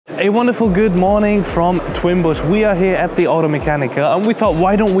A wonderful good morning from Twin Busch. We are here at the Automechanika and we thought,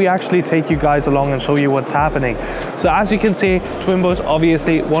 why don't we actually take you guys along and show you what's happening. So as you can see, Twin Busch,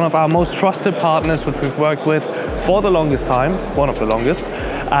 obviously one of our most trusted partners, which we've worked with for the longest time, one of the longest.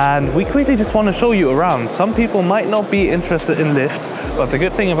 And we quickly just want to show you around. Some people might not be interested in lifts, but the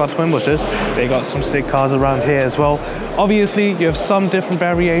good thing about Twin Busch is they got some sick cars around here as well. Obviously, you have some different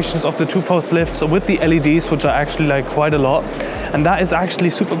variations of the two-post lifts with the LEDs, which I actually like quite a lot. And that is actually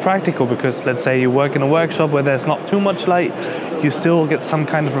super practical because let's say you work in a workshop where there's not too much light, you still get some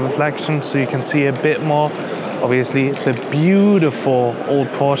kind of a reflection so you can see a bit more. Obviously, the beautiful old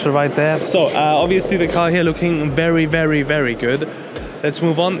Porsche right there. So obviously the car here looking very, very, very good. Let's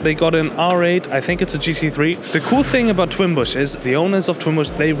move on. They got an R8, I think it's a GT3. The cool thing about Twin Busch is the owners of Twin Busch,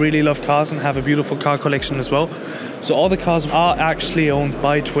 they really love cars and have a beautiful car collection as well. So all the cars are actually owned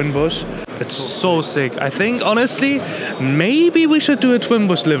by Twin Busch. It's so sick. I think, honestly, maybe we should do a Twin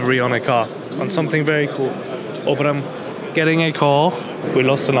Busch livery on a car, on something very cool. Oh, but I'm getting a call. We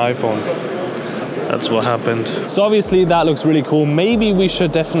lost an iPhone. That's what happened. So obviously that looks really cool. Maybe we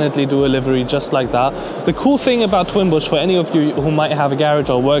should definitely do a livery just like that. The cool thing about Twin Busch, for any of you who might have a garage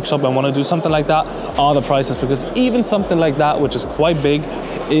or a workshop and want to do something like that, are the prices, because even something like that, which is quite big,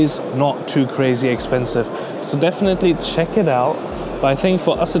 is not too crazy expensive. So definitely check it out. But I think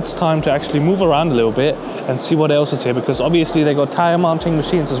for us it's time to actually move around a little bit and see what else is here, because obviously they got tire mounting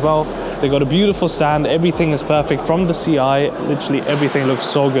machines as well. They got a beautiful stand. Everything is perfect from the CI. Literally everything looks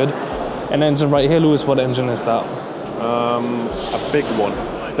so good. An engine right here, Lewis, what engine is that? A big one.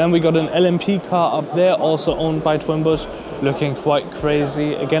 Then we got an LMP car up there, also owned by Twin Busch, looking quite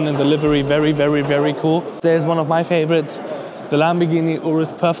crazy. Again, in the livery, very, very, very cool. There's one of my favorites, the Lamborghini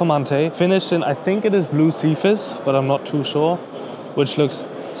Urus Performante, finished in, I think it is blue Cephas, but I'm not too sure, which looks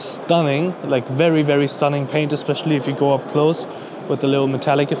stunning, like very, very stunning paint, especially if you go up close with the little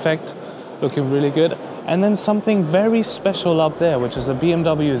metallic effect, looking really good. And then something very special up there, which is a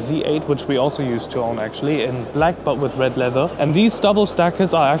BMW Z8, which we also used to own actually, in black but with red leather. And these double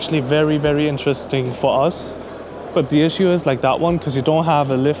stackers are actually very, very interesting for us. But the issue is like that one, because you don't have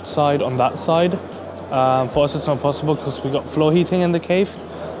a lift side on that side. For us it's not possible because we got floor heating in the cave,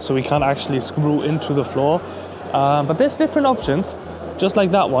 so we can't actually screw into the floor. But there's different options, just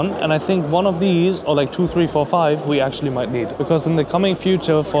like that one. And I think one of these, or like 2, 3, 4, 5, we actually might need, because in the coming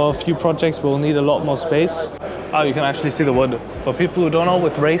future for a few projects we'll need a lot more space. Oh, you can actually see the wood. For people who don't know,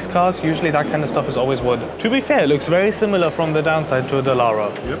 with race cars, usually that kind of stuff is always wood. To be fair, it looks very similar from the downside to a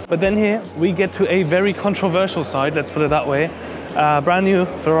Dallara. Yep. But then here we get to a very controversial side, let's put it that way. Brand new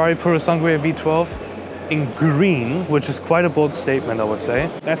Ferrari V12 in green, which is quite a bold statement, I would say.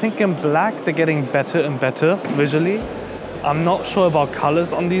 I think in black they're getting better and better visually. I'm not sure about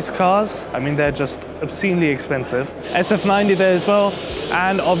colors on these cars. I mean, they're just obscenely expensive. SF90 there as well.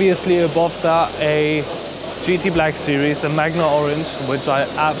 And obviously above that, a GT Black Series, a Magna Orange, which I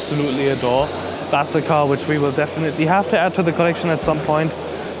absolutely adore. That's a car which we will definitely have to add to the collection at some point.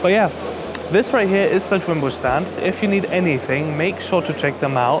 But yeah, this right here is the Twin Busch stand. If you need anything, make sure to check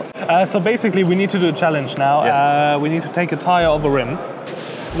them out. So basically we need to do a challenge now. Yes. We need to take a tire of a rim,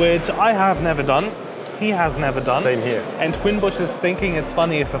 which I have never done. He has never done. Same here. And Twin Busch is thinking it's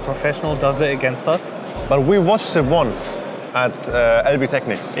funny if a professional does it against us. But we watched it once at LB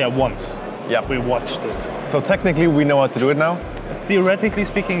Technics. Yeah, once. Yeah. We watched it. So technically we know how to do it now? Theoretically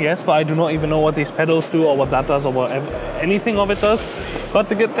speaking, yes, but I do not even know what these pedals do or what that does or what anything of it does. But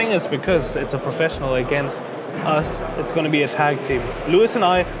the good thing is, because it's a professional against us, it's going to be a tag team. Lewis and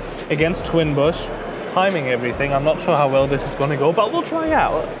I against Twin Busch. Timing everything. I'm not sure how well this is going to go, but we'll try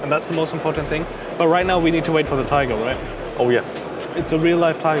out, and that's the most important thing. But right now we need to wait for the tiger, right? Oh yes. It's a real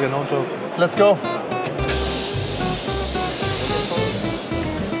life tiger, no joke. Let's go.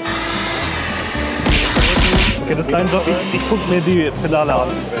 Okay, das ist dein Job. Ich guck mir die Pedale an.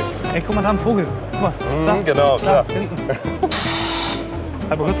 Ey, guck mal, da ein Vogel. Guck mal. Da, genau, da, klar. Hinten.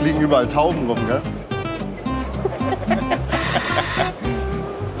 Halt mal kurz. Es liegen überall Tauben rum, gell?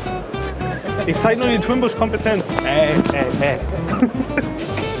 Ich zeig nur die Twin Busch Kompetenz. Ey.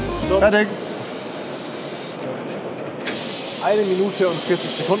 So. Fertig. 1 Minute und 40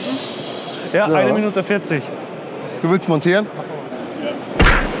 Sekunden. Ja, so. 1 Minute 40. Du willst montieren? Ja.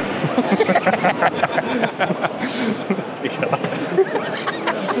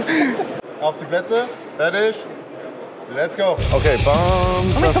 Auf die Plätze, fertig. Let's go. Okay,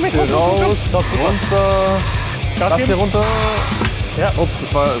 bam, komm, hier raus, runter, das hier runter. Ja. Ups,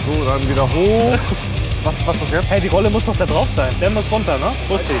 das war so, dann wieder hoch. Was jetzt? Hey, die Rolle muss doch da drauf sein. Der muss runter, ne?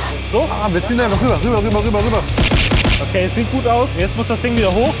 Wusste ich. So? Ah, wir ziehen einfach rüber. Okay, es sieht gut aus. Jetzt muss das Ding wieder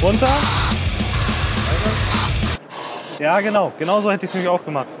hoch, runter. Ja, genau. Genau so hätte ich es nämlich auch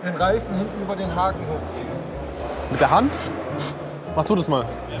gemacht. Den Reifen hinten über den Haken hochziehen. Mit der Hand? Mach du das mal.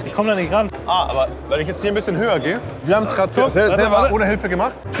 Ich komme da nicht ran. Ah, aber weil ich jetzt hier ein bisschen höher gehe. Wir haben es gerade selber warte. ohne Hilfe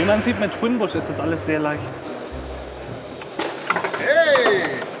gemacht. Wie man sieht, mit Twin Busch ist das alles sehr leicht. Hey!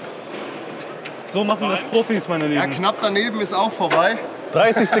 So machen das Profis, meine Lieben. Ja, knapp daneben ist auch vorbei.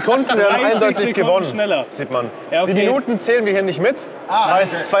 30 Sekunden, wir haben 30 eindeutig Sekunden gewonnen. schneller. Sieht man. Ja, okay. Die Minuten zählen wir hier nicht mit.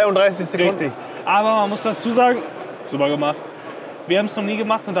 Heißt 32 Sekunden. Richtig. Aber man muss dazu sagen, super gemacht. Wir haben es noch nie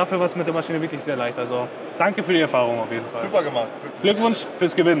gemacht und dafür war es mit der Maschine wirklich sehr leicht. Also danke für die Erfahrung auf jeden Fall. Super gemacht. Glückwunsch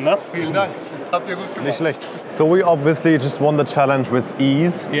fürs Gewinnen, ne? Vielen Dank. Habt ihr gut gemacht. Nicht schlecht. So we obviously just won the challenge with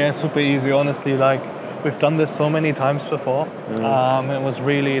ease. Yeah, super easy, honestly. Like, we've done this so many times before. It was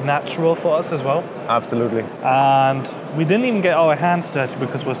really natural for us as well. Absolutely. And we didn't even get our hands dirty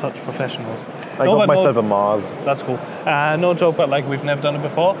because we're such professionals. I got myself a Mars. That's cool. No joke, but like we've never done it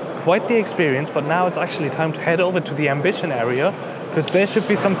before. Quite the experience, but now it's actually time to head over to the Ambition area because there should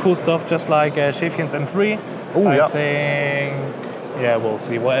be some cool stuff, just like Schäfchen's M3. I think, yeah, we'll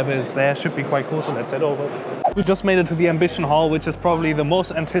see. Whatever is there should be quite cool, so let's head over. We just made it to the Ambition Hall, which is probably the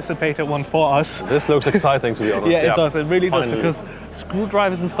most anticipated one for us. This looks exciting, to be honest. Yeah, it does. It really does, because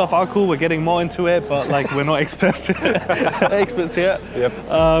screwdrivers and stuff are cool. We're getting more into it, but like we're not experts here. Yep.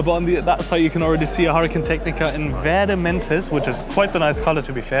 But on that side, you can already see a Hurricane Technica in Verde Mentis, which is quite a nice color,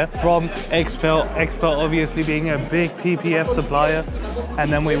 to be fair. From Expel obviously being a big PPF supplier.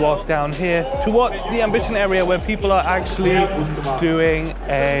 And then we walk down here towards the Ambition area where people are actually doing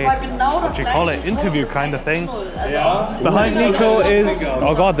a, what do you call it, interview kind of thing. Yeah. Behind Nico is,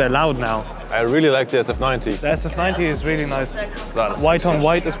 oh god, they're loud now. I really like the SF90. The SF90 is really nice. That is white so on sick.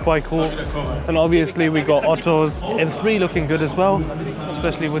 white is quite cool. And obviously we got Otto's M3 looking good as well,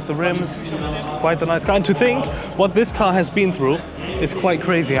 especially with the rims. Quite a nice car. And to think what this car has been through is quite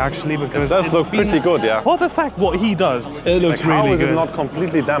crazy actually, because It does look pretty good, yeah. For the fact what he does, it looks Like, really how is good. it not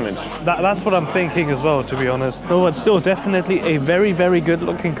completely damaged? That's what I'm thinking as well, to be honest. So it's still definitely a very, very good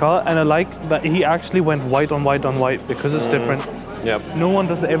looking car, and I like that he actually went white on white on white because it's different. Yep. No one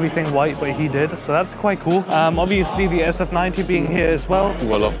does everything white, but he did, so that's quite cool. Obviously the SF90 being here as well.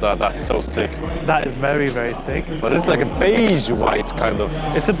 Ooh, I love that. That's so sick. That is very, very sick. But it's like a beige white kind of.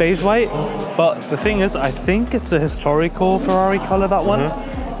 It's a beige white, but the thing is, I think it's a historical Ferrari color, that one,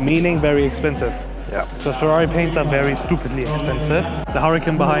 meaning very expensive. Yeah. So Ferrari paints are very stupidly expensive. The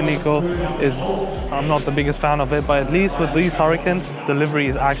Hurricane behind Nico is, I'm not the biggest fan of it, but at least with these Hurricanes, the livery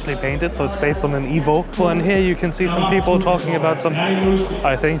is actually painted, so it's based on an Evo. Well, and here you can see some people talking about some,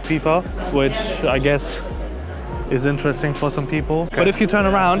 I think, FIFA, which I guess is interesting for some people. But if you turn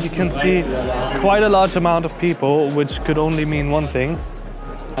around, you can see quite a large amount of people, which could only mean one thing.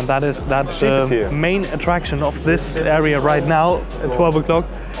 And that is that the main attraction of this area right now at 12 o'clock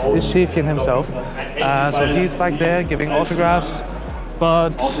is Schäfchen himself. So he's back there giving autographs.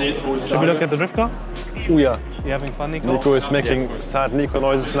 But should we look at the drift car? Oh yeah. You having fun, Nico? Nico is making sad Nico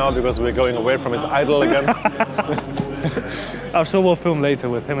noises now because we're going away from his idol again. I'm sure we'll film later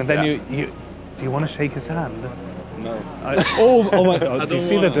with him. And then do you want to shake his hand? No. Oh my god, do you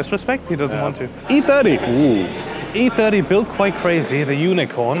see the disrespect? He doesn't want to. E30! Ooh. E30 built quite crazy, the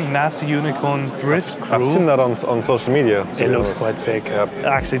unicorn, nasty unicorn drift crew. I've seen that on social media. It looks quite sick. Yep. It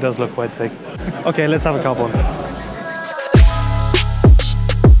actually does look quite sick. Okay, let's have a cup on.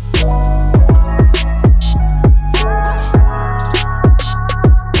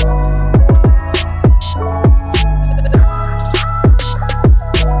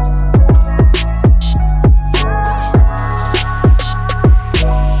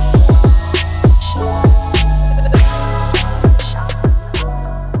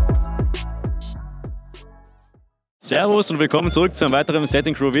 Servus und willkommen zurück zu einem weiteren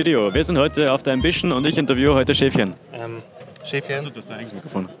TheSatinCrew Video. Wir sind heute auf der Ambition und ich interviewe heute Schäfchen. Schäfchen? Achso, du hast dein eigenes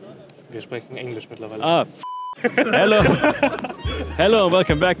Mikrofon. Wir sprechen Englisch mittlerweile. Ah, hello. Hello and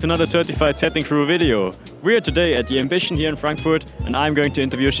welcome back to another certified TheSatinCrew video. We are today at the Ambition here in Frankfurt and I'm going to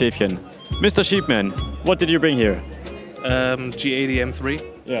interview Schäfchen. Mr. Sheepman, what did you bring here? G80 M3.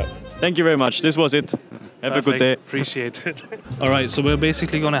 Yeah. Thank you very much. This was it. Have a good day. Appreciate it. All right, so we're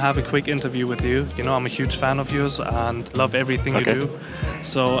basically going to have a quick interview with you. You know, I'm a huge fan of yours and love everything you do.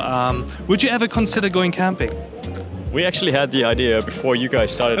 So, would you ever consider going camping? We actually had the idea before you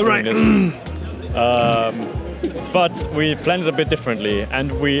guys started doing this. But we planned it a bit differently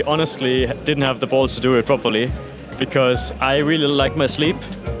and we honestly didn't have the balls to do it properly because I really like my sleep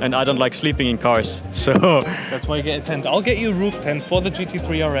and I don't like sleeping in cars. So that's why you get a tent. I'll get you a roof tent for the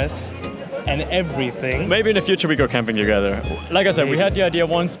GT3 RS. And everything. Maybe in the future we go camping together. Like I said, we had the idea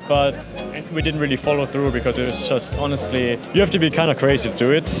once, but we didn't really follow through because it was just, honestly, you have to be kind of crazy to do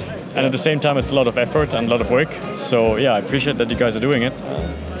it. and at the same time it's a lot of effort and a lot of work. So yeah, I appreciate that you guys are doing it.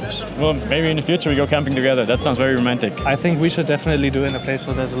 Well, maybe in the future we go camping together. That sounds very romantic. I think we should definitely do it in a place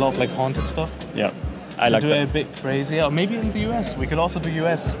where there's a lot of like haunted stuff. Yeah, I like that. Do it a bit crazy, or maybe in the US. We could also do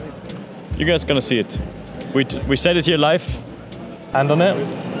US. You guys gonna see it. We said it here live. Hand on it.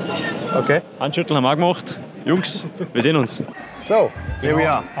 Okay. Handschütteln haben wir gemacht. Jungs, wir sehen uns. So, here we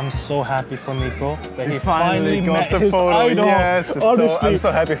are. I'm so happy for Nico that he finally got met the his photo. idol. Yes, honestly, I'm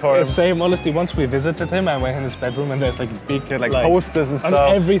so happy for him. Same, honestly, once we visited him, I went in his bedroom and there's like big like posters and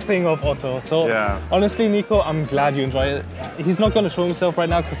stuff. Everything of Otto. So honestly, Nico, I'm glad you enjoy it. He's not going to show himself right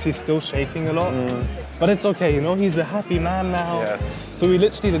now because he's still shaking a lot. But it's okay, you know, he's a happy man now. Yes. So we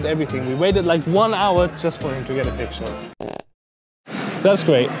literally did everything. We waited like 1 hour just for him to get a picture. That's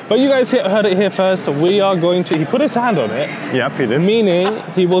great. But you guys heard it here first. We are going to... He put his hand on it. Yep, he did. Meaning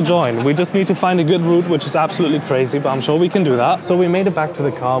he will join. We just need to find a good route, which is absolutely crazy, but I'm sure we can do that. So we made it back to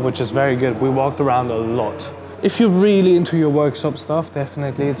the car, which is very good. We walked around a lot. If you're really into your workshop stuff,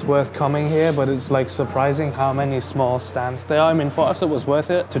 definitely it's worth coming here, but it's like surprising how many small stands there are. I mean, for us it was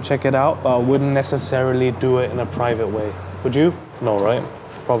worth it to check it out, but I wouldn't necessarily do it in a private way. Would you? No, right?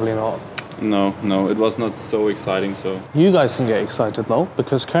 Probably not. No, it was not so exciting, so... You guys can get excited though,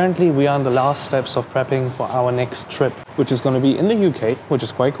 because currently we are in the last steps of prepping for our next trip, which is going to be in the UK, which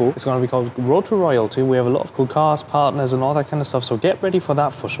is quite cool. It's going to be called Road to Royalty. We have a lot of cool cars, partners and all that kind of stuff, so get ready for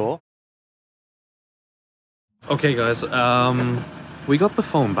that for sure. Okay guys, we got the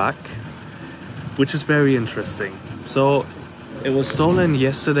phone back, which is very interesting. So it was stolen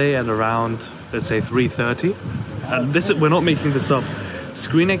yesterday at around, let's say 3:30. We're not making this up.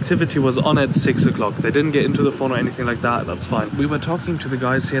 Screen activity was on at 6 o'clock. They didn't get into the phone or anything like that. That's fine. We were talking to the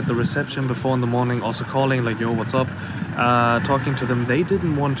guys here at the reception before in the morning, also calling like, yo, what's up? Talking to them. They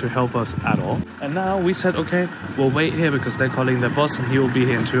didn't want to help us at all. And now we said, okay, we'll wait here because they're calling their boss and he will be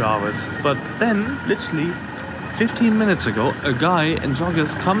here in 2 hours. But then, literally 15 minutes ago, a guy in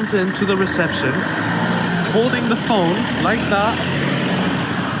joggers comes into the reception holding the phone like that.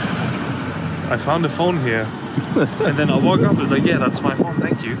 I found a phone here. And then I walk up and like, yeah, that's my phone,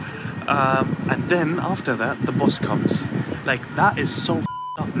 thank you. And then after that, the boss comes. Like, that is so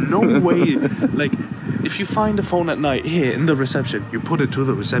up. No way. Like, if you find a phone at night here in the reception, you put it to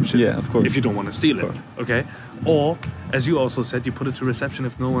the reception. Yeah, of course. If you don't want to steal it, okay? Or, as you also said, you put it to reception.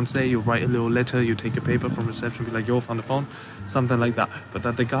 If no one's there, you write a little letter, you take a paper from reception, be like, yo, found a phone, something like that. But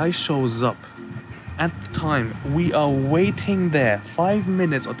that the guy shows up at the time we are waiting there 5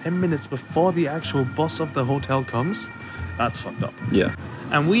 minutes or 10 minutes before the actual boss of the hotel comes, that's fucked up. Yeah.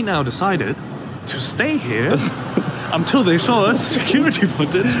 And we now decided to stay here until they show us security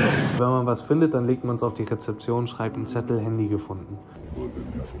footage. Wenn man was findet, dann legt man es auf die Rezeption, schreibt einen Zettel, Handy gefunden.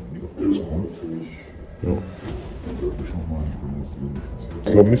 Ja.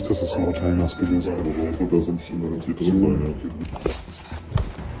 Ich glaube nicht, dass es ein Hotelgast gewesen wäre, aber einfach da sonst in der Rakete drin sein.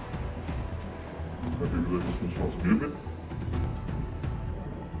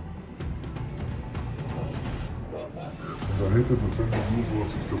 Da hätte das, wenn man so,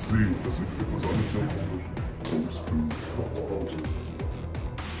 dass ich das sehe, ich finde das alles sehr komisch.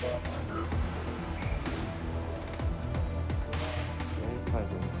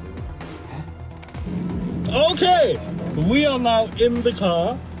 Okay, we are now in the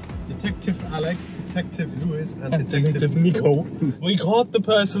car. Detective Alex, Detective Lewis and Detective Nico. We caught the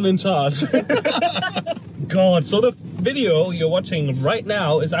person in charge. God, so the video you're watching right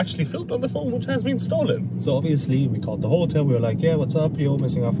now is actually filmed on the phone which has been stolen. So obviously we called the hotel, we were like, yeah, what's up, yo,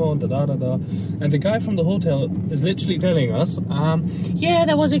 missing our phone, da-da-da-da. And the guy from the hotel is literally telling us, yeah,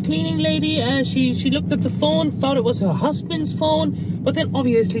 there was a cleaning lady, she looked at the phone, thought it was her husband's phone, but then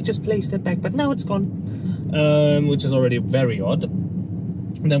obviously just placed it back, but now it's gone. Which is already very odd.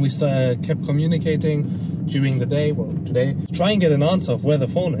 And then we kept communicating during the day, well, today, to try and get an answer of where the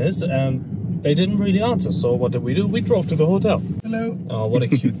phone is, and they didn't really answer. So what did we do? We drove to the hotel. Hello. Oh, what a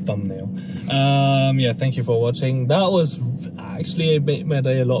cute thumbnail. Yeah, thank you for watching. That was actually made my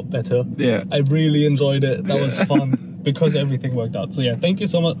day a lot better. Yeah. I really enjoyed it. That was fun because everything worked out. So yeah, thank you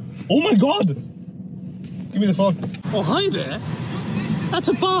so much. Oh my God! Give me the phone. Oh, hi there. That's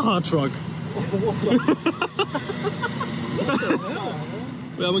a Baja truck.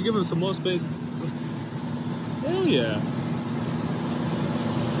 Yeah, we'll give him some more space. Oh yeah.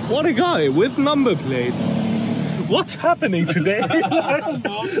 What a guy with number plates. What's happening today? I don't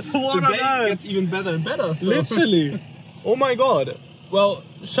know. What on earth? Gets even better and better. So. Literally. Oh my God. Well,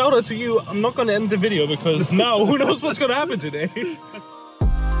 shout out to you. I'm not going to end the video because now who knows what's going to happen today.